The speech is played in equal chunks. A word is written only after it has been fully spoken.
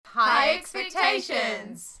High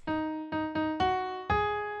Expectations!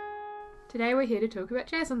 Today we're here to talk about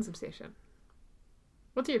Jaslynn's obsession.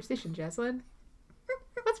 What's your obsession, Jaslyn?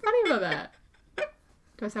 What's funny about that?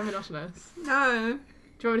 Do I sound monotonous? No.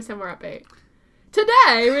 Do you want me to sound more upbeat?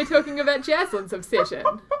 Today we're talking about Jaslynn's obsession.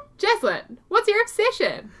 Jaslyn, what's your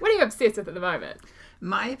obsession? What are you obsessed with at the moment?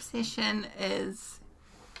 My obsession is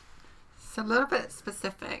it's a little bit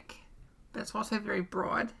specific, but it's also very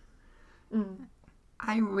broad.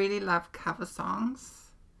 I really love cover songs.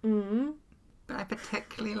 But I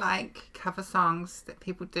particularly like cover songs that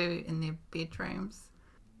people do in their bedrooms,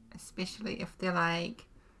 especially if they're like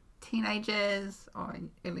teenagers or in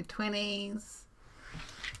early 20s,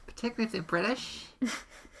 particularly if they're British.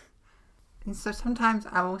 And so sometimes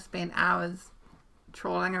I will spend hours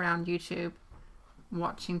trawling around YouTube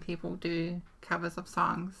watching people do covers of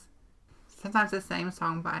songs. Sometimes the same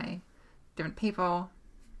song by different people,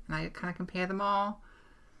 and I kind of compare them all.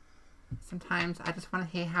 Sometimes I just want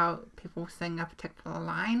to hear how people sing a particular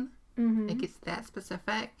line. It gets that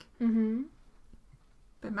specific.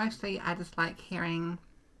 But mostly I just like hearing,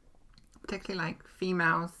 particularly like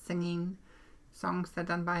females singing songs that are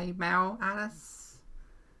done by male artists,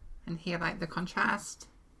 and hear like the contrast.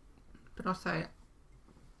 But also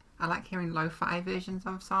I like hearing lo-fi versions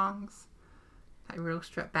of songs, like real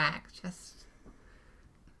stripped back, just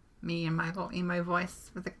me and my little emo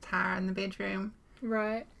voice with the guitar in the bedroom.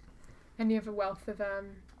 Right. And you have a wealth of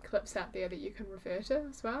clips out there that you can refer to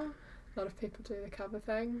as well. A lot of people do the cover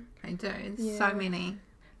thing. I do. There's so many.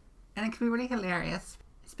 And it can be really hilarious,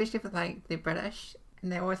 especially if like they're British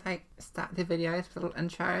and they always like start their videos with a little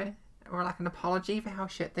intro or like an apology for how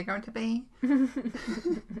shit they're going to be.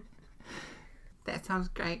 That sounds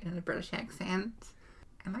great in a British accent.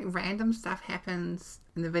 And like random stuff happens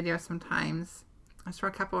in the video sometimes. I saw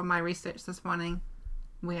a couple of my research this morning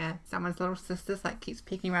where someone's little sister's like keeps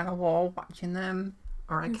peeking around a wall watching them,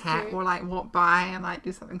 or a cat will like walk by and like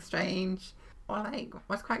do something strange. Or like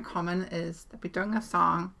what's quite common is they'll be doing a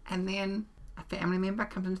song and then a family member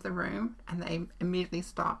comes into the room and they immediately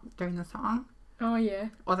stop doing the song. Oh yeah.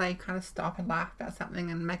 Or they kind of stop and laugh about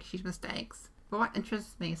something and make huge mistakes. But what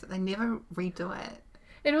interests me is that they never redo it.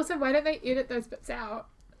 And also, why don't they edit those bits out?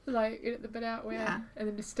 Like, edit the bit out where, and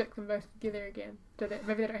then just stick them both together again.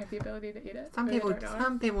 Maybe they don't have the ability to edit. Some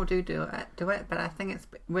people do it, but I think it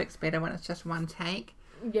works better when it's just one take.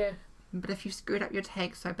 Yeah. But if you screwed up your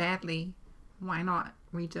take so badly, why not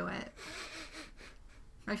redo it?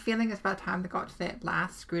 My feeling is by the time they got to that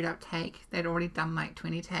last screwed up take, they'd already done like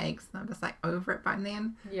 20 takes, and I'm just like over it by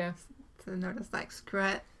then. Yes. So they're just like, screw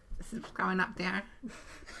it, this is going up there.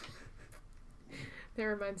 That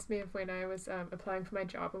reminds me of when I was applying for my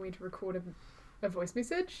job and we had to record a voice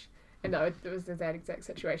message. And no, it was that exact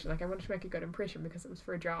situation. Like, I wanted to make a good impression because it was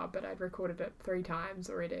for a job, but I'd recorded it 3 times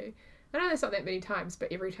already. I know that's not that many times, but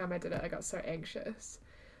every time I did it, I got so anxious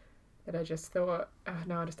that I just thought, oh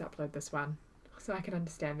no, I'll just upload this one. So I can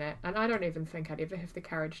understand that. And I don't even think I'd ever have the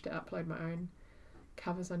courage to upload my own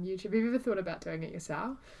covers on YouTube. Have you ever thought about doing it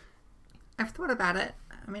yourself? I've thought about it.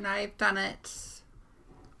 I mean, I've done it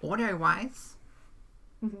audio-wise.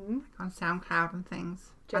 Like on SoundCloud and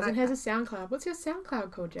things. Jaslyn has a SoundCloud. What's your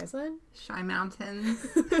SoundCloud called, Jaslyn? Shy Mountains.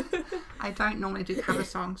 I don't normally do cover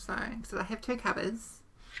songs though, so I have 2 covers.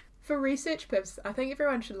 For research purposes, I think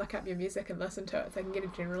everyone should look up your music and listen to it so they can get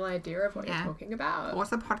a general idea of what you're talking about.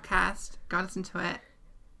 Also podcast, go listen to it,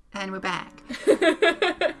 and we're back.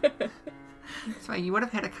 So you would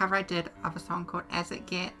have heard a cover I did of a song called As It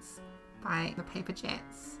Gets by the Paper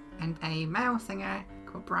Jets and a male singer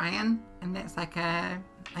called Brian, and that's like a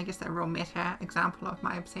real meta example of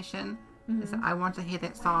my obsession. Is that I want to hear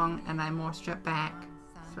that song in a more stripped back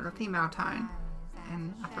sort of female tone,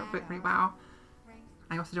 and I thought it worked really well.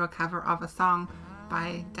 I also do a cover of a song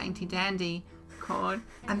by Dainty Dandy called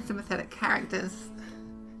Unsympathetic Characters.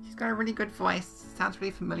 She's got a really good voice, sounds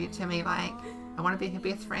really familiar to me, like I want to be her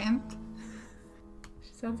best friend.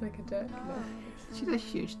 She sounds like a dick. She's a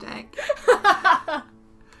huge dick.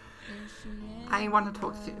 I want to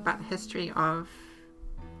talk to you about the history of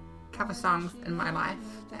cover songs in my life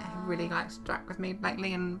that have really like struck with me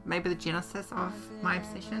lately, and maybe the genesis of my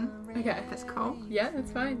obsession. Okay. If that's cool. Yeah,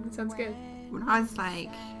 that's fine. That sounds good. When I was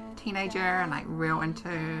like teenager and like real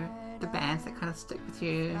into the bands that kind of stick with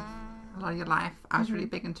you a lot of your life, I was really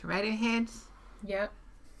big into Radiohead. Yep.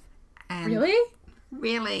 And really?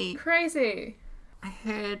 Really. Crazy. I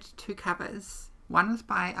heard 2 covers. One was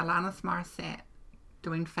by Alanis Morissette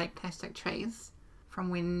doing Fake Plastic Trees from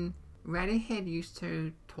when Radiohead used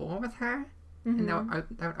to tour with her, and they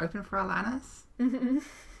would open for Alanis.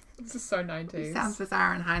 This is so 90s. It sounds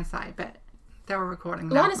bizarre in hindsight, but they were recording.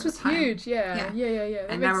 Linus was huge, yeah. That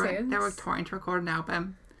and makes sense. they were touring to record an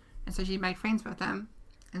album, and so she made friends with them,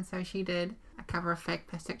 and so she did a cover of Fake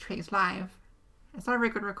Plastic Trees live. It's not a very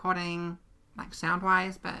good recording, like sound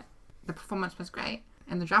wise, but the performance was great.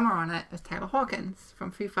 And the drummer on it is Taylor Hawkins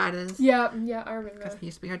from Foo Fighters. Yeah, I remember. Because he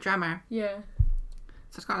used to be her drummer. Yeah.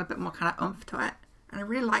 So it's got a bit more kind of oomph to it. And I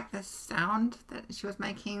really like this sound that she was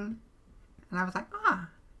making. And I was like, a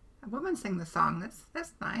woman sing the song.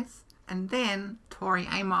 That's nice. And then Tori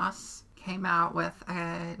Amos came out with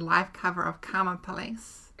a live cover of Karma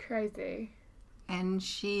Police. Crazy. And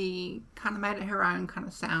she kind of made it her own kind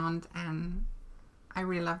of sound. And I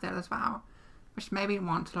really love that as well. Which made me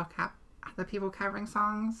want to look up other people covering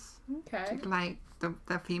songs. Okay. To like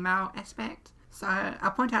the female aspect. So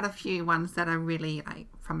I'll point out a few ones that I really like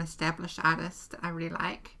from established artists that I really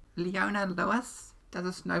like. Leona Lewis does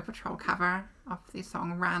a Snow Patrol cover of the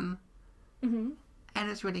song Run. Mm-hmm. And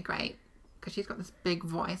it's really great because she's got this big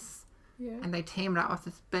voice. Yeah. And they teamed up with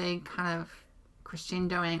this big kind of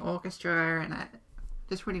crescendoing orchestra, and it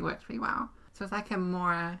just really works really well. So it's like an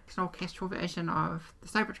orchestral version of the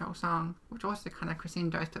Snow Patrol song, which also kind of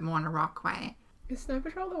crescendos but more in a rock way. Is Snow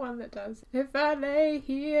Patrol the one that does If I Lay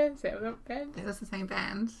Here? Is that what band? It is the same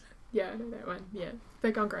band. Yeah, I know that one. Yeah.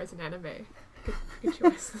 Big on Grey's Anatomy. Good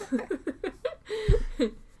choice.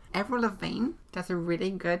 Avril Lavigne does a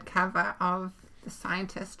really good cover of The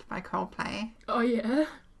Scientist by Coldplay. Oh yeah.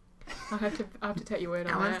 I have to take your word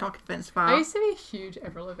on Alan's that. not convinced I well. used to be a huge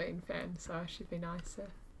Avril Lavigne fan, so I should be nicer.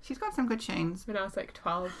 She's got some good tunes. When I was like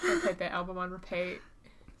 12, I played that album on repeat.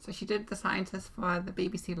 So she did The Scientist for the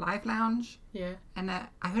BBC Live Lounge. Yeah. And I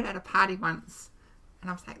heard it at a party once. And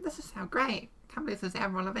I was like, this is so great. I can't believe this is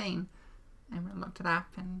Avril Lavigne. And we looked it up,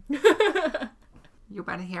 and you'll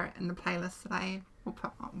better hear it in the playlist that I will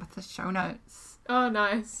put on with the show notes. Oh,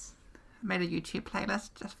 nice. I made a YouTube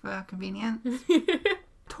playlist just for convenience.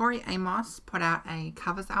 Tori Amos put out a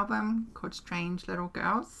covers album called Strange Little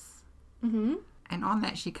Girls. Mm-hmm. And on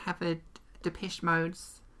that she covered Depeche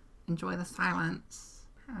Mode's Enjoy the Silence.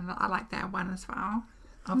 And I like that one as well,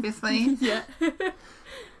 obviously. Yeah.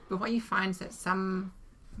 But what you find is that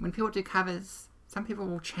when people do covers, some people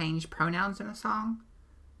will change pronouns in a song.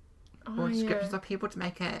 Or descriptions of people to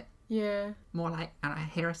make it more like, I don't know,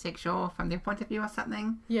 heterosexual from their point of view or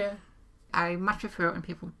something. Yeah. I much prefer it when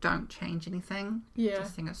people don't change anything. Yeah.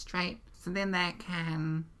 Just sing it straight. So then that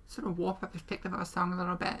can sort of warp a perspective of a song a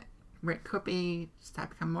little bit, where it could start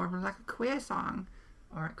to become more of like a queer song,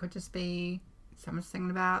 or it could just be someone singing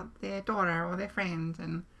about their daughter or their friend,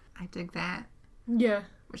 and I dig that. Yeah.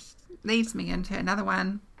 Which leads me into another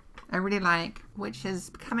one I really like, which is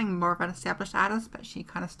becoming more of an established artist, but she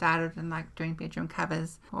kind of started in like doing bedroom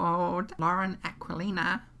covers, called Lauren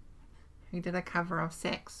Aquilina, who did a cover of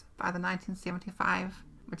Sex by the 1975,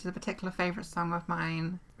 which is a particular favourite song of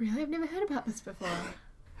mine. Really? I've never heard about this before.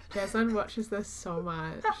 Jasmine watches this so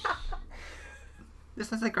much.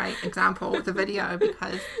 This is a great example of the video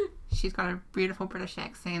because she's got a beautiful British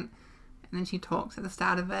accent, and then she talks at the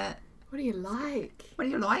start of it. What do you like? What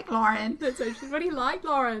do you like, Lauren? That's so true. What do you like,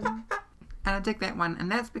 Lauren? And I dig that one,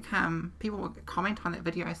 and that's become, people will comment on that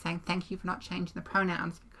video saying thank you for not changing the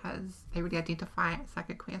pronouns because they really identify it as like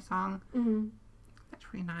a queer song. Mm-hmm.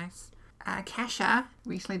 That's really nice. Kasha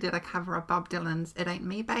recently did a cover of Bob Dylan's It Ain't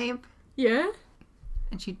Me, Babe. Yeah?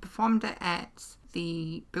 And she performed it at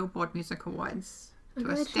the Billboard Music Awards to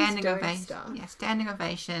a standing ovation. Yeah, standing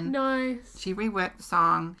ovation. Nice. She reworked the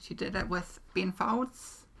song. She did it with Ben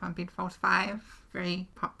Folds from Ben Folds 5, very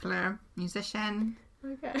popular musician.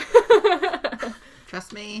 Okay.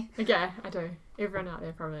 Trust me. Okay, I do. Everyone out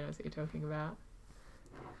there probably knows what you're talking about.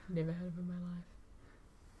 Never heard of him in my life.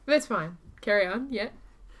 But that's fine. Carry on, yeah.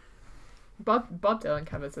 Bob Dylan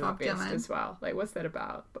covers are the best as well. Like, what's that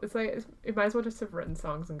about? It's like, it might as well just have written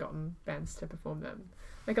songs and gotten bands to perform them.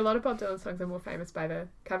 Like, a lot of Bob Dylan songs are more famous by the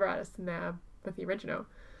cover artist than they are with the original.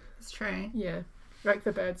 It's true. Yeah. Like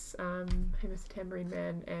the Byrds, Hey Mr. Tambourine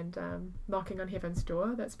Man, and Knocking on Heaven's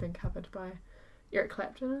Door, that's been covered by Eric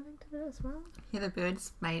Clapton, I think, did it as well. Yeah, the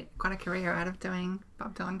Byrds made quite a career out of doing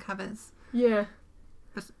Bob Dylan covers. Yeah.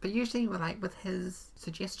 But usually with his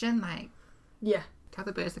suggestion, like, yeah, tell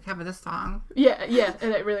the Byrds to cover this song. Yeah,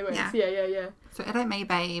 and it really works. Yeah. So It Ain't Me,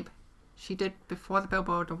 Babe, she did before the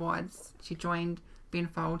Billboard Awards. She joined Ben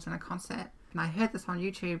Folds in a concert, and I heard this on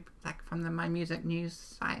YouTube, like from the My Music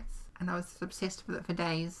news sites, and I was obsessed with it for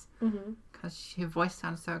days because her voice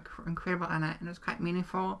sounds so incredible in it, and it was quite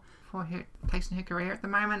meaningful for her place in her career at the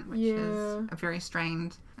moment, which is a very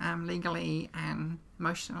strained legally and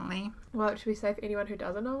emotionally. Well, should we say for anyone who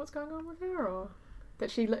doesn't know what's going on with her, or?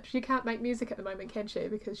 that she can't make music at the moment, can she?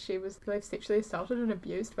 Because she was, I believe, sexually assaulted and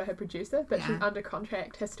abused by her producer, but she's under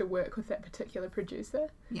contract, has to work with that particular producer,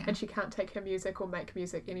 and she can't take her music or make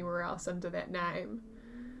music anywhere else under that name,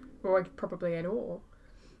 or probably at all.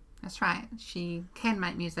 That's right. She can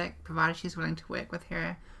make music provided she's willing to work with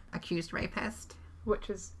her accused rapist. Which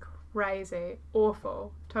is crazy.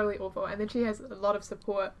 Awful. Totally awful. And then she has a lot of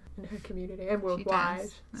support in her community and worldwide.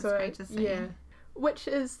 That's great to see. Yeah. Which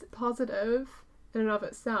is positive in and of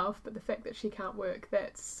itself, but the fact that she can't work,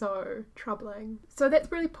 that's so troubling. So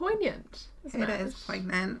that's really poignant, isn't it? It is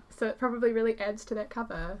poignant. So it probably really adds to that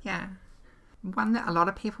cover. Yeah. One that a lot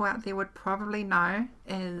of people out there would probably know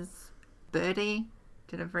is Birdie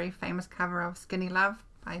did a very famous cover of Skinny Love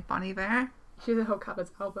by Bon Iver. She did a whole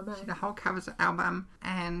covers album, eh? She did a whole covers album,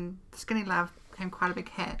 and Skinny Love became quite a big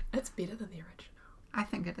hit. It's better than the original. I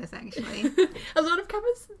think it is, actually. A lot of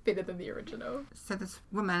covers better than the original. So this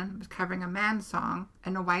woman was covering a man's song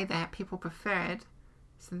in a way that people preferred.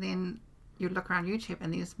 So then you look around YouTube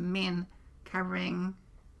and there's men covering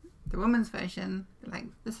the woman's version. Like,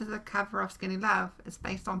 this is a cover of Skinny Love. It's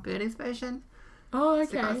based on Birdie's version. Oh,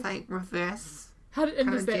 okay. So it's like reverse.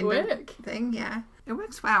 And does that work? Thing, yeah. It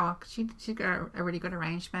works well. She got a really good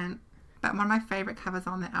arrangement. But one of my favourite covers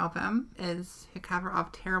on the album is her cover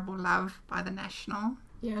of Terrible Love by The National.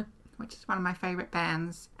 Yeah. Which is one of my favourite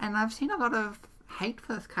bands. And I've seen a lot of hate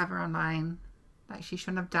for this cover online. Like, she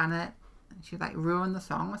shouldn't have done it. She, like, ruined the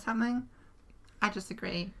song or something. I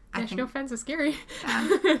disagree. National fans are scary.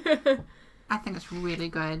 I think it's really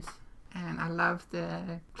good. And I love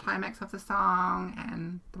the climax of the song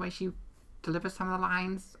and the way she delivers some of the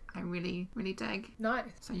lines. I really, really dig.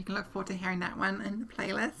 Nice. So you can look forward to hearing that one in the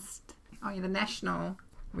playlist. Oh yeah, The National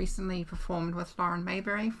recently performed with Lauren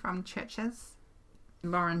Mayberry from Churches.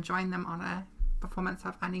 Lauren joined them on a performance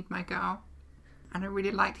of I Need My Girl. And I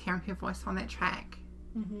really liked hearing her voice on that track.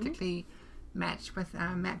 Mm-hmm. Particularly matched with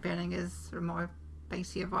Matt Berninger's sort of more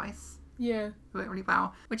bassier voice. Yeah. It worked really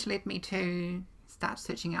well. Which led me to start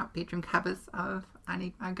searching out bedroom covers of I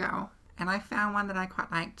Need My Girl. And I found one that I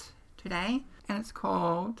quite liked today. And it's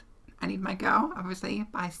called I Need My Girl, obviously,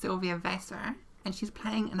 by Sylvia Vassar. And she's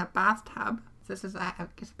playing in a bathtub. So this is a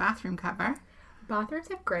bathroom cover. Bathrooms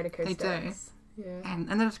have great acoustics. They do. Yeah. And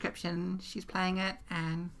in the description, she's playing it,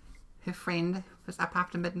 and her friend was up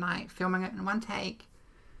after midnight filming it in one take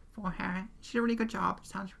for her. She did a really good job. It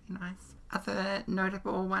sounds really nice. Other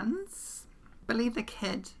notable ones. Believe the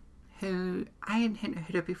Kid, who I hadn't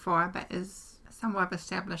heard of before, but is somewhat of an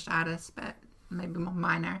established artist, but maybe more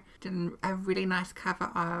minor, did a really nice cover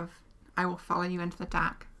of I Will Follow You Into the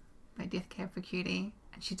Dark by Death Cab for Cutie.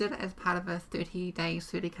 And she did it as part of a 30 days,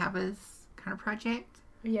 30 covers kind of project.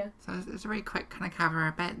 Yeah. So it's a very quick kind of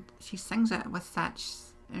cover, but she sings it with such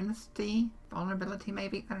earnesty, vulnerability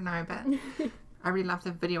maybe, I don't know, but I really love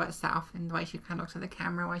the video itself and the way she kind of looks at the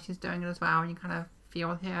camera while she's doing it as well, and you kind of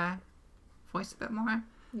feel her voice a bit more.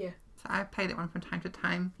 Yeah. So I play that one from time to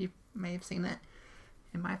time. You may have seen it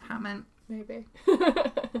in my apartment. Maybe.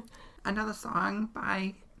 Another song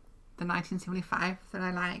by the 1975 that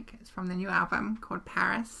I like is from the new album called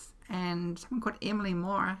Paris, and someone called Emily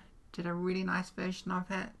Moore did a really nice version of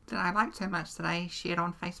it that I liked so much that I shared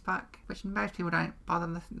on Facebook, which most people don't bother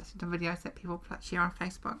listening to videos that people share on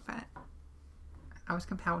Facebook, but I was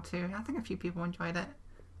compelled to. I think a few people enjoyed it.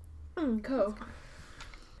 Cool.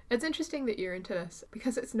 It's interesting that you're into this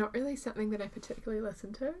because it's not really something that I particularly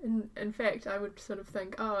listen to. In fact, I would sort of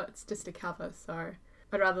think, oh, it's just a cover, so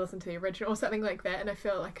I'd rather listen to the original or something like that. And I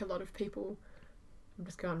feel like a lot of people, I'm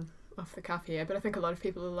just going off the cuff here, but I think a lot of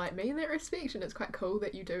people are like me in that respect, and it's quite cool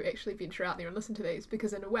that you do actually venture out there and listen to these,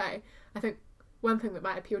 because in a way, I think one thing that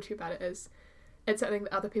might appeal to you about it is it's something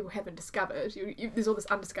that other people haven't discovered. There's all this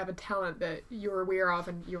undiscovered talent that you're aware of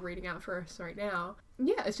and you're reading out for us right now.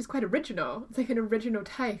 Yeah, it's just quite original. It's like an original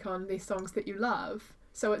take on these songs that you love.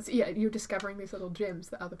 So it's, yeah, you're discovering these little gems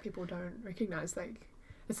that other people don't recognise. Like,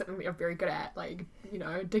 it's something that you're very good at, like, you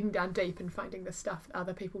know, digging down deep and finding the stuff that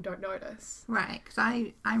other people don't notice. Right, because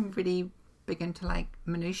I'm really big into, like,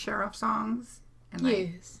 minutiae of songs. And,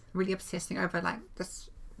 like, really obsessing over, like, this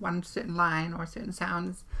one certain line or certain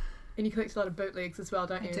sounds. And you collect a lot of bootlegs as well,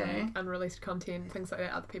 don't you? I do. Like unreleased content, things like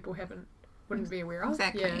that other people wouldn't be aware of.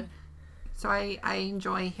 Exactly. Yeah. So I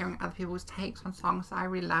enjoy hearing other people's takes on songs that I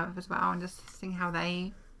really love as well, and just seeing how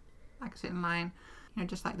they like a certain line, you know,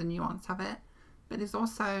 just like the nuance of it. But there's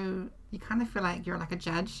also, you kind of feel like you're like a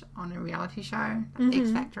judge on a reality show, like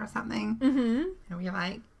X Factor or something. Mm-hmm. And we're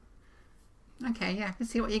like, okay, yeah,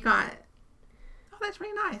 let's see what you got. Oh, that's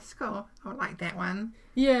really nice. Cool. I would like that one.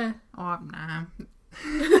 Yeah. Or, nah.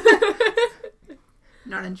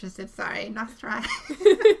 Not interested, sorry. Nice try.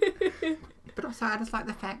 But also I just like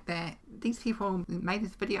the fact that these people made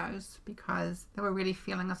these videos because they were really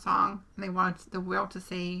feeling a song and they wanted the world to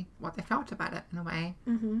see what they felt about it in a way.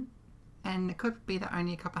 Mm-hmm. And it could be that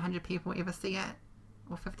only a couple hundred people ever see it,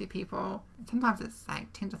 or 50 people. Sometimes it's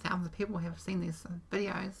like tens of thousands of people have seen these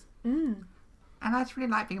videos. Mm. And I just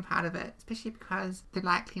really like being a part of it, especially because they're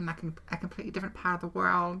likely in like a completely different part of the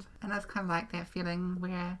world. And it's kind of like that feeling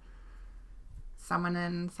where someone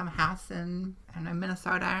in some house in, I don't know,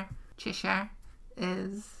 Minnesota, Cheshire,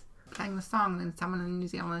 is playing the song, and someone in New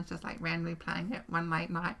Zealand is just like randomly playing it one late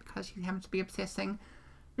night because she happens to be obsessing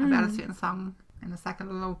about a certain song. And it's like a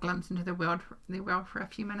little glimpse into their world for a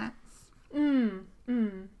few minutes. Mm.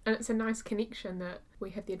 And it's a nice connection that we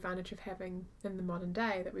have the advantage of having in the modern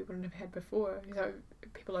day that we wouldn't have had before. So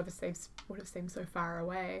people overseas would have seemed so far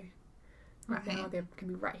away. Right. Now they can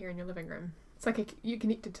be right here in your living room. It's like you're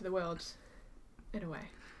connected to the world in a way.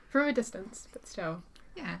 From a distance, but still.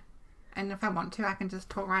 Yeah. And if I want to, I can just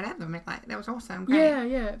talk right at them. It's like, that was awesome, great.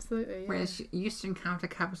 Yeah, absolutely. Yeah. Whereas you used to encounter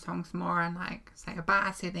cover songs more in like, say, a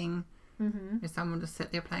bar setting, where someone will just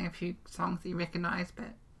sit there playing a few songs that you recognise, but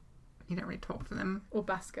you don't really talk to them. Or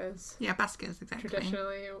buskers. Yeah, buskers, exactly.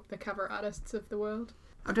 Traditionally, the cover artists of the world.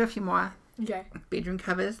 I'll do a few more Okay. bedroom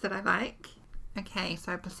covers that I like. Okay,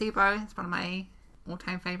 so Placebo is one of my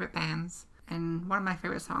all-time favourite bands. And one of my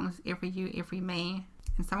favourite songs is Every You, Every Me.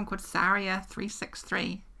 And someone called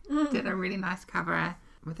Saria363 did a really nice cover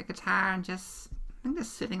with a guitar and just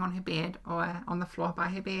sitting on her bed or on the floor by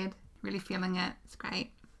her bed, really feeling it. It's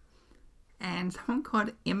great. And someone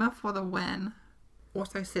called Emma for the Win,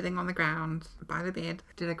 also sitting on the ground by the bed,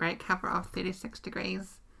 did a great cover of 36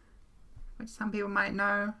 Degrees, which some people might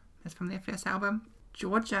know is from their first album.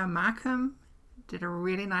 Georgia Markham did a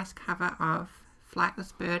really nice cover of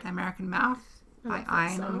Flightless Bird, American Mouth by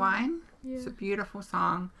Iron and Wine. Yeah. It's a beautiful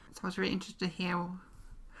song. So I was really interested to hear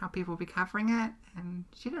how people will be covering it, and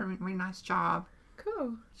she did a really nice job.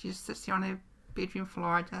 Cool. She just sits there on her bedroom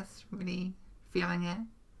floor just really feeling it.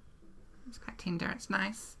 It's quite tender, it's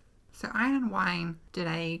nice. So Iron and Wine did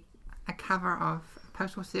a cover of a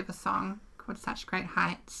Postal Service song called Such Great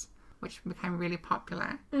Heights, which became really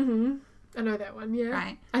popular. Mm-hmm. I know that one, yeah.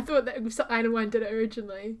 Right. I thought that Iron and Wine did it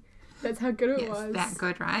originally. That's how good it Yes, was. that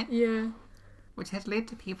good, right? Yeah. Which has led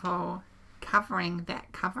to people covering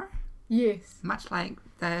that cover, Yes. much like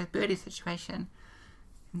the Birdie situation.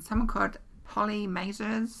 And someone called Holly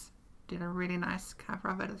Mazers did a really nice cover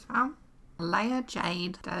of it as well. Leia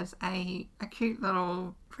Jade does a cute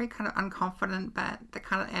little, very kind of unconfident, but that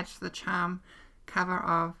kind of adds to the charm, cover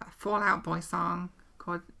of a Fall Out Boy song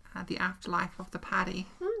called The Afterlife of the Party.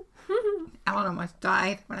 Alan almost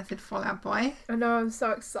died when I said Fall Out Boy. I know, I'm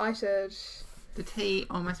so excited. The tea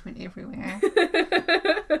almost went everywhere.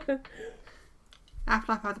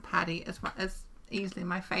 Afterlife of the Party is easily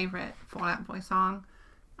my favourite Fall Out Boy song.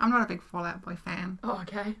 I'm not a big Fall Out Boy fan. Oh,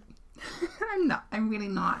 okay. I'm really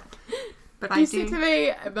not. But You said to me,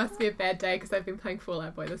 it must be a bad day because I've been playing Fall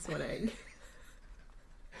Out Boy this morning.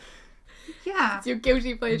 Yeah. It's your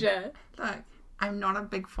guilty pleasure. Look, I'm not a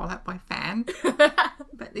big Fall Out Boy fan,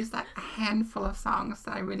 but there's like a handful of songs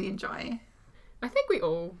that I really enjoy. I think we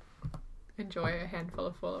all enjoy a handful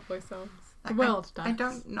of Fall Out Boy songs. Like, The world does. I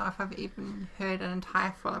don't know if I've even heard an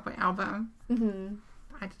entire Fall Out Boy album. Mm-hmm.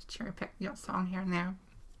 I just cherry pick the odd song here and there.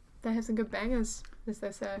 They have some good bangers, as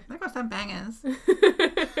they say. They got some bangers.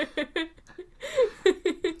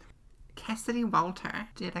 Cassidy Walter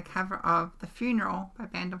did a cover of The Funeral by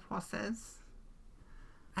Band of Horses.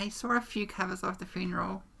 I saw a few covers of The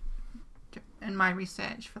Funeral in my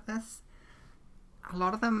research for this. A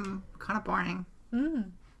lot of them were kind of boring,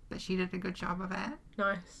 but she did a good job of it.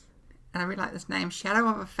 Nice. And I really like this name. Shadow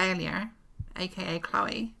of a Failure, aka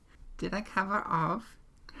Chloe, did a cover of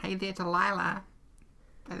Hey There Delilah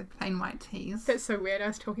by the Plain White Tees. That's so weird. I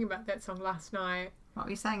was talking about that song last night. What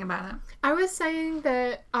were you saying about it? I was saying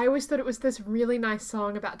that I always thought it was this really nice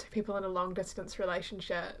song about two people in a long distance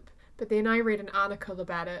relationship. But then I read an article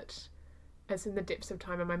about it as in the depths of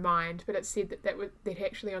time in my mind. But it said that they'd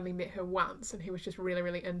actually only met her once and he was just really,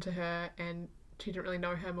 really into her and she didn't really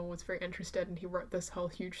know him or was very interested and he wrote this whole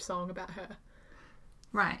huge song about her.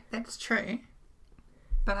 Right, that's true.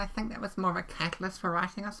 But I think that was more of a catalyst for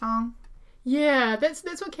writing a song. Yeah, that's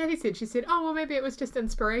what Katie said. She said, oh, well, maybe it was just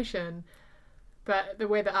inspiration. But the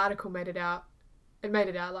way the article made it out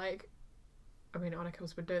like, I mean,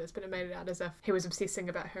 articles would do this, but it made it out as if he was obsessing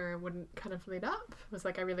about her and wouldn't kind of let up. It was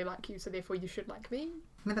like, I really like you, so therefore you should like me.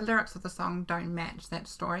 I mean, the lyrics of the song don't match that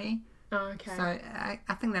story. Oh, okay. So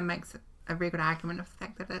I think that makes a very good argument of the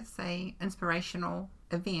fact that it's a inspirational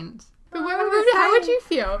event. But how would you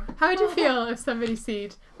feel? How would you feel if somebody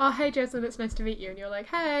said, oh, hey, Jasmine, it's nice to meet you. And you're like,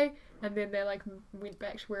 hey, And then they like went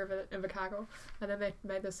back to wherever, Invercargill, and then they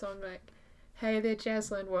made this song like, hey there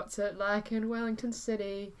Jaslyn, what's it like in Wellington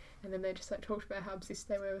City? And then they just like talked about how obsessed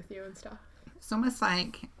they were with you and stuff. It's almost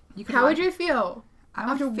like you could. How would you feel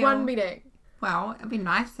after one meeting? Well, it'd be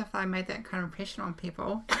nice if I made that kind of impression on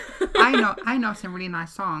people. I know some really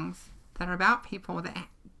nice songs that are about people that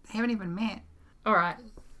haven't even met. All right.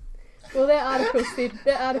 Well, that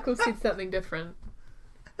article said something different.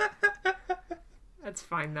 That's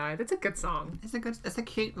fine though. That's a good song. It's a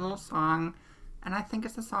cute little song, and I think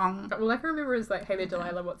it's a song. All I can remember is like, hey there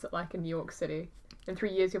Delilah, what's it like in New York City? In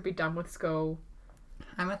 3 years you'll be done with school.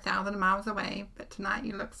 I'm 1,000 miles away, but tonight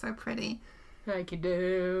you look so pretty. Like you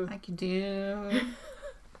do. Like you do.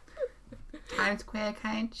 Times Square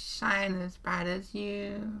can't shine as bright as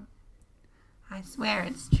you. I swear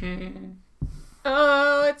it's true.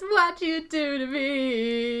 Oh, it's what you do to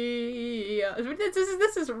me.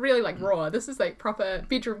 This is really like raw. This is like proper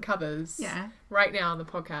bedroom covers. Yeah. Right now on the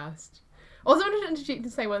podcast. Also, I wanted to interject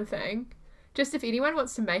and say one thing. Just if anyone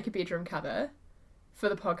wants to make a bedroom cover for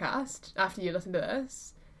the podcast after you listen to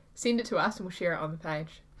this, send it to us and we'll share it on the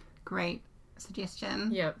page. Great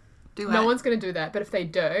suggestion. Yeah. Do it. No one's going to do that, but if they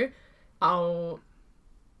do, I'll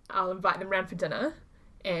invite them round for dinner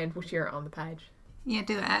and we'll share it on the page. Yeah,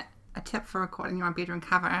 do it. A tip for recording your own bedroom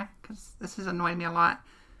cover, because this has annoyed me a lot.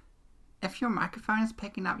 If your microphone is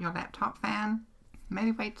picking up your laptop fan,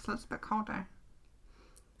 maybe wait till it's a bit colder.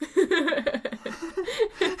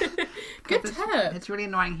 Good tip. It's really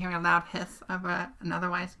annoying hearing a loud hiss over an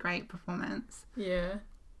otherwise great performance. Yeah.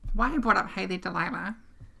 Why I brought up Hey There Delilah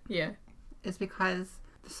is because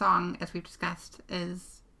the song, as we've discussed,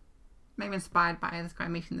 is maybe inspired by this guy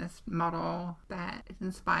meeting this model that it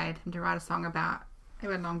inspired him to write a song about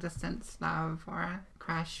maybe a long distance love or a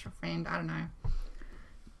crush or friend, I don't know.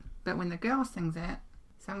 But when the girl sings it,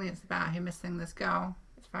 suddenly it's about him missing this girl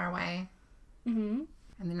that's far away. Mm-hmm.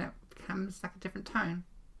 And then it becomes like a different tone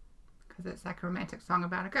because it's like a romantic song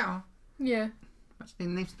about a girl. Yeah. Which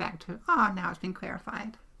then leads back to, oh, now it's been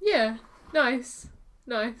clarified. Yeah. Nice.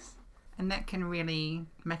 And that can really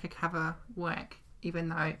make a cover work, even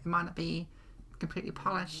though it might not be completely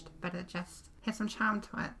polished, but it just has some charm to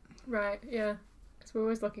it. Right, yeah. Because we're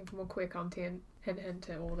always looking for more queer content. Hint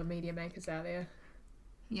to all the media makers out there.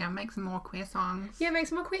 Yeah, make some more queer songs. Yeah, make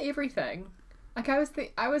some more queer everything. Like I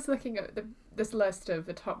was looking at this list of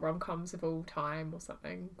the top rom-coms of all time or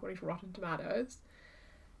something, according to Rotten Tomatoes,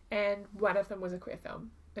 and one of them was a queer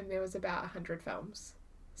film, and there was about 100 films.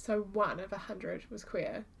 So 1 of 100 was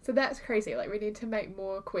queer. So that's crazy. Like, we need to make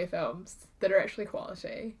more queer films that are actually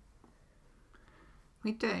quality.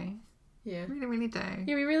 We do. Yeah. We really do.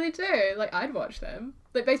 Yeah, we really do. Like, I'd watch them.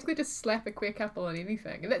 Like, basically just slap a queer couple on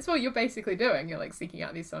anything. And that's what you're basically doing. You're, like, seeking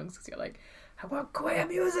out these songs because you're like, I want queer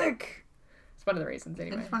music! It's one of the reasons,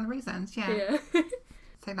 anyway. It's one of the reasons, yeah. Yeah.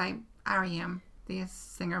 So, like, R.E.M., the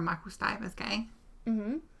singer Michael Stipe is gay.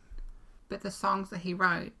 Mm-hmm. But the songs that he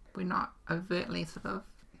wrote were not overtly sort of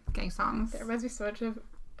gay songs. That reminds me so much of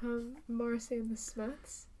Morrissey and the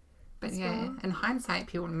Smiths. But yeah, well. in hindsight,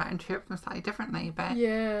 people might interpret them slightly differently. But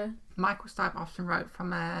yeah, Michael Stipe often wrote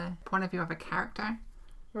from a point of view of a character.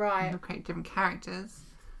 Right. He'll create different characters.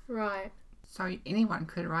 Right. So anyone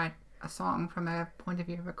could write a song from a point of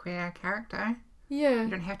view of a queer character. Yeah. You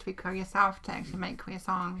don't have to be queer yourself to actually make queer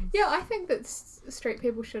songs. Yeah, I think that straight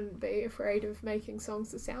people shouldn't be afraid of making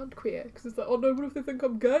songs that sound queer. Because it's like, oh no, what if they think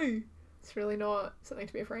I'm gay? It's really not something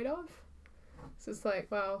to be afraid of. So it's like,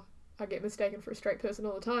 well, I get mistaken for a straight person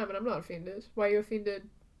all the time and I'm not offended. Why are you offended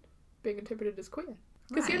being interpreted as queer?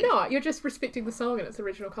 Because Right. you're not. You're just respecting the song and its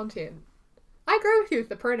original content. I agree with you with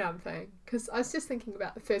the pronoun thing. Because I was just thinking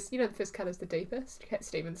about the first cut is The Deepest, Cat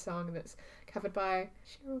Stevens song, and it's covered by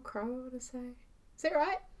Sheryl Crow, I want to say. Is that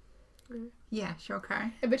right? Yeah, sure,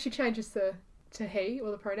 okay. But she changes to he,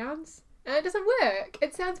 or the pronouns. And it doesn't work.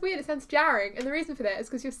 It sounds weird. It sounds jarring. And the reason for that is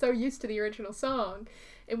because you're so used to the original song.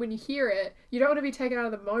 And when you hear it, you don't want to be taken out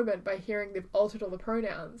of the moment by hearing they've altered all the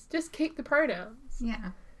pronouns. Just keep the pronouns.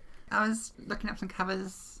 Yeah. I was looking up some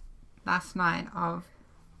covers last night of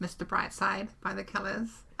Mr. Brightside by The Killers.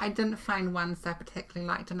 I didn't find ones that I particularly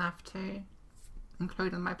liked enough to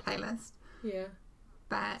include in my playlist. Yeah.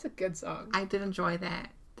 But It's a good song. I did enjoy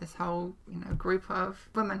that. This whole, group of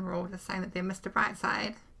women were all just saying that they're Mr.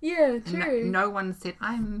 Brightside. Yeah, And true. no one said,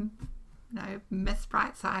 I'm, Miss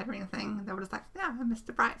Brightside or anything. They were just like, yeah, I'm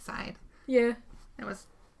Mr. Brightside. Yeah. It was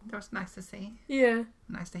nice to see. Yeah.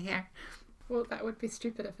 Nice to hear. Well, that would be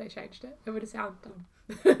stupid if they changed it. It would have sounded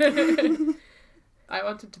dumb. I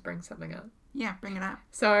wanted to bring something up. Yeah, bring it up.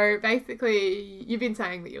 So basically, you've been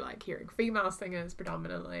saying that you like hearing female singers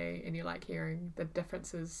predominantly, and you like hearing the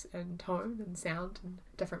differences in tone and sound and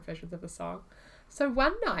different versions of the song. So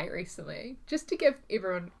one night recently, just to give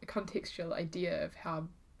everyone a contextual idea of how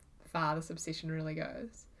far this obsession really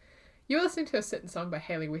goes, you were listening to a certain song by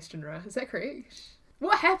Hayley Westenra. Is that correct?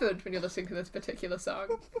 What happened when you're listening to this particular song?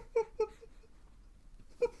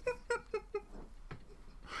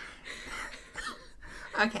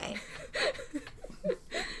 Okay.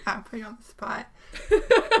 I'll put you on the spot.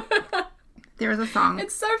 There is a song.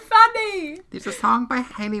 It's so funny! There's a song by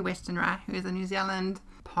Hayley Westenra, who is a New Zealand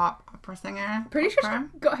pop opera singer. Pretty sure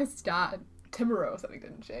she got her start at Timaru or something,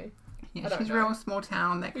 didn't she? Yeah, she's a real small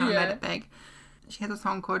town that kind of made it big. She has a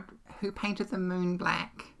song called Who Painted the Moon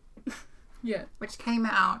Black. Yeah. Which came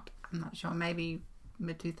out, I'm not sure, maybe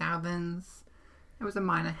mid-2000s. It was a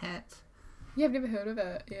minor hit. Yeah, I've never heard of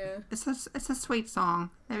it, yeah. It's a sweet song.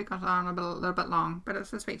 Maybe it got on a little bit long, but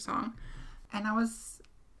it's a sweet song. And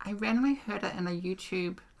I randomly heard it in a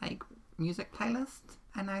YouTube, like, music playlist.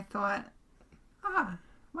 And I thought, I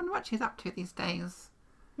wonder what she's up to these days.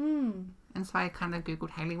 Hmm. And so I kind of Googled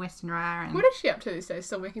Hayley Westenra. And what is she up to these days?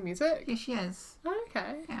 Still making music? yeah, she is. Oh,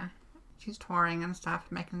 okay. Yeah. She's touring and stuff,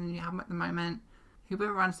 making a new album at the moment.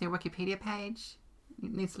 Whoever runs their Wikipedia page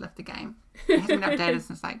needs to lift the game. It hasn't been updated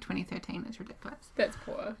since like 2013. It's ridiculous. That's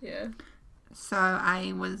poor, yeah. So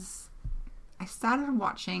I started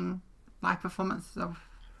watching live performances of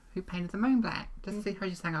Who Painted the Moon Black just to see how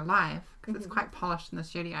she sang it live, because it's quite polished in the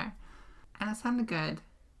studio. And it sounded good.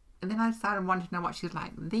 And then I started wanting to know what she's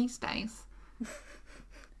like these days.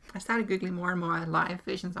 I started Googling more and more live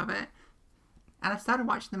versions of it. And I started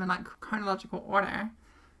watching them in like chronological order.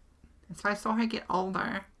 And so I saw her get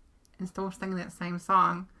older and still singing that same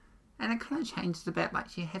song. And it kind of changed a bit. Like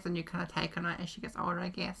she has a new kind of take on it as she gets older, I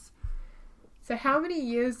guess. So how many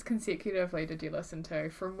years consecutively did you listen to?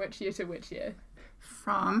 From which year to which year?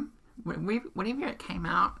 From whenever it came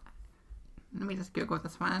out. Let me just Google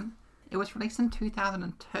this one. It was released in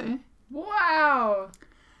 2002. Wow!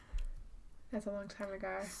 That's a long time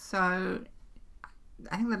ago. So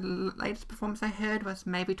I think the latest performance I heard was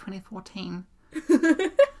maybe 2014.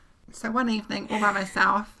 So one evening, all by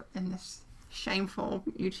myself, in this shameful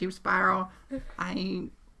YouTube spiral, I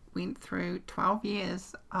went through 12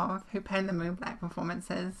 years of Who Painted the Moon Black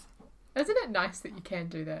performances. Isn't it nice that you can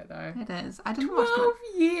do that, though? It is. 12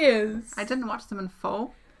 years! I didn't watch them in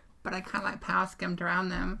full, but I kind of like power skimmed around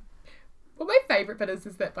them. Well, my favourite bit is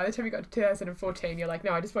that by the time you got to 2014, you're like,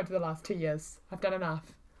 no, I just went to the last 2 years. I've done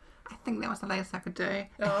enough. I think that was the latest I could do.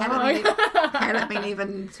 Oh. Had it been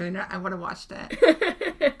even sooner, I would have watched it.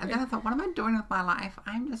 And then I thought, what am I doing with my life?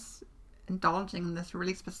 I'm just indulging in this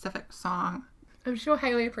really specific song. I'm sure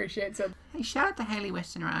Hayley appreciates it. Hey, shout out to Hayley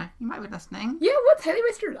Westenra. You might be listening. Yeah, what's Hayley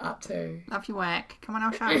Westenra up to? Love your work. Come on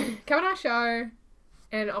our show. Come on our show,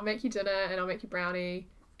 and I'll make you dinner, and I'll make you brownie,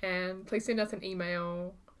 and please send us an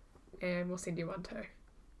email, and we'll send you one too.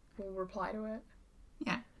 We'll reply to it.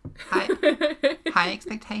 Yeah. High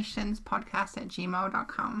expectations podcast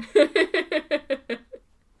 @gmail.com.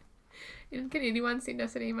 Can anyone send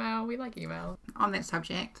us an email? We like email. On that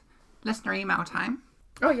subject, listener email time.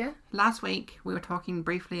 Oh, yeah. Last week, we were talking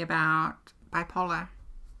briefly about bipolar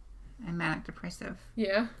and manic depressive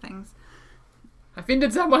things. I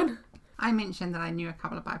offended someone. I mentioned that I knew a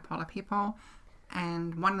couple of bipolar people,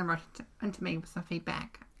 and one of them wrote into me with some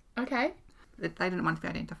feedback. Okay. That they didn't want to be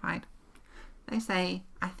identified. They say,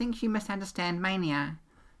 I think you misunderstand mania.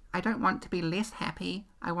 I don't want to be less happy.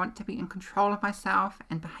 I want to be in control of myself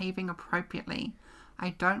and behaving appropriately.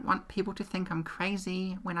 I don't want people to think I'm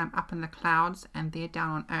crazy when I'm up in the clouds and they're down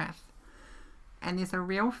on earth. And there's a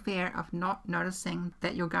real fear of not noticing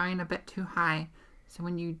that you're going a bit too high. So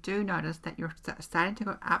when you do notice that you're starting to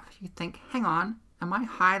go up, you think, hang on, am I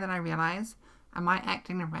higher than I realize? Am I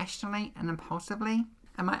acting irrationally and impulsively?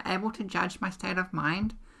 Am I able to judge my state of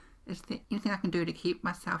mind? Is there anything I can do to keep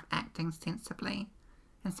myself acting sensibly?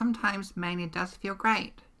 And sometimes mania does feel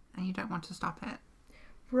great, and you don't want to stop it.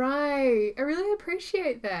 Right. I really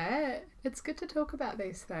appreciate that. It's good to talk about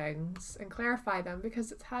these things and clarify them,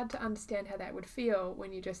 because it's hard to understand how that would feel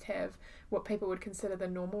when you just have what people would consider the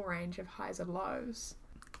normal range of highs and lows.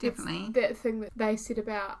 Definitely. It's that thing that they said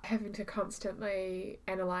about having to constantly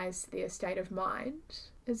analyse their state of mind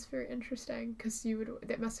is very interesting, because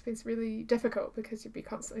that must have been really difficult, because you'd be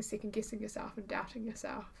constantly second guessing yourself and doubting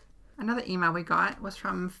yourself. Another email we got was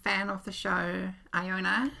from fan of the show,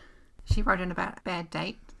 Iona. She wrote in about a bad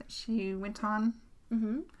date that she went on.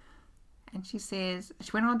 Mm-hmm. And she says she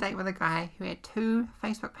went on a date with a guy who had 2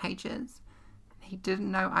 Facebook pages. He didn't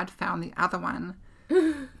know I'd found the other one.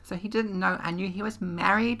 So he didn't know I knew he was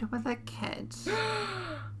married with a kid.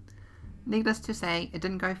 Needless to say, it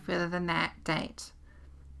didn't go further than that date.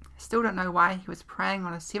 Still don't know why he was preying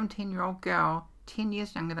on a 17-year-old girl 10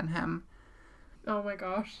 years younger than him. Oh my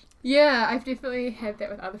gosh. Yeah, I've definitely had that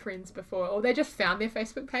with other friends before. Or they just found their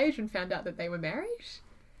Facebook page and found out that they were married.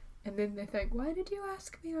 And then they think, why did you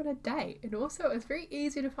ask me on a date? And also, it's very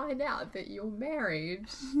easy to find out that you're married.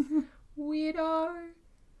 Weirdo.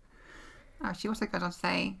 She also goes on to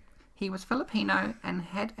say, he was Filipino and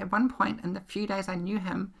had at one point in the few days I knew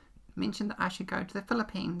him mentioned that I should go to the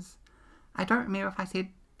Philippines. I don't remember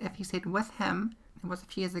if he said with him. It was a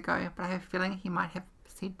few years ago, but I have a feeling he might have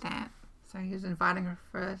said that. So he was inviting her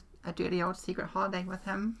for a dirty old secret holiday with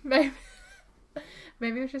him. Maybe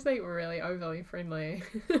it was just like really overly friendly.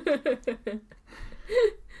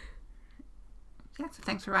 Yeah, so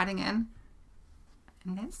thanks for writing in.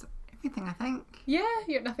 And that's everything, I think. Yeah,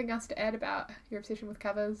 you got nothing else to add about your obsession with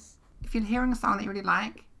covers? If you're hearing a song that you really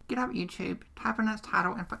like, get up YouTube, type in its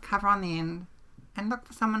title and put cover on the end, and look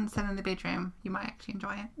for someone sitting in the bedroom. You might actually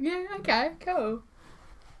enjoy it. Yeah, okay, cool.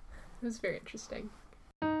 It was very interesting.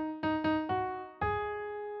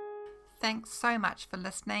 Thanks so much for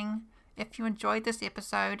listening. If you enjoyed this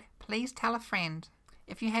episode, please tell a friend.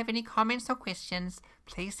 If you have any comments or questions,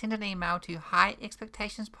 please send an email to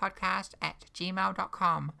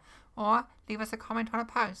highexpectationspodcast@gmail.com or leave us a comment on a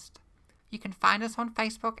post. You can find us on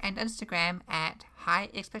Facebook and Instagram at High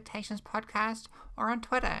Expectations Podcast or on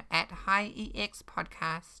Twitter at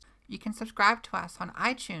HighEXPodcast. You can subscribe to us on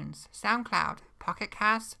iTunes, SoundCloud, Pocket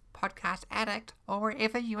Casts, Podcast Addict, or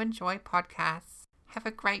wherever you enjoy podcasts. Have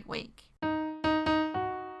a great week.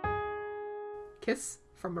 Kiss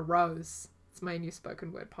from a Rose. It's my new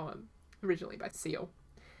spoken word poem, originally by Seal.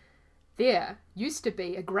 There used to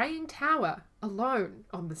be a greying tower alone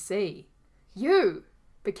on the sea. You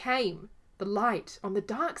became the light on the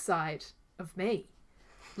dark side of me.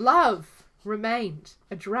 Love remained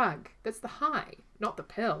a drug that's the high, not the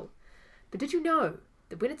pill. But did you know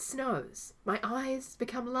that when it snows, my eyes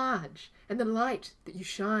become large and the light that you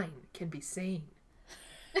shine can be seen?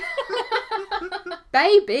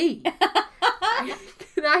 Baby!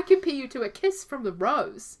 Can I compare you to a kiss from the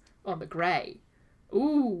rose on the grey?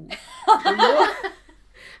 Ooh.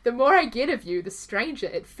 The more I get of you, the stranger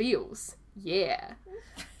it feels. Yeah.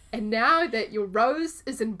 And now that your rose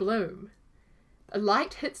is in bloom, a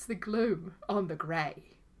light hits the gloom on the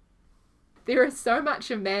grey. There is so much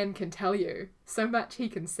a man can tell you, so much he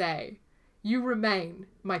can say. You remain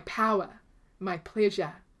my power, my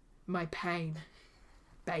pleasure, my pain,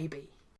 baby.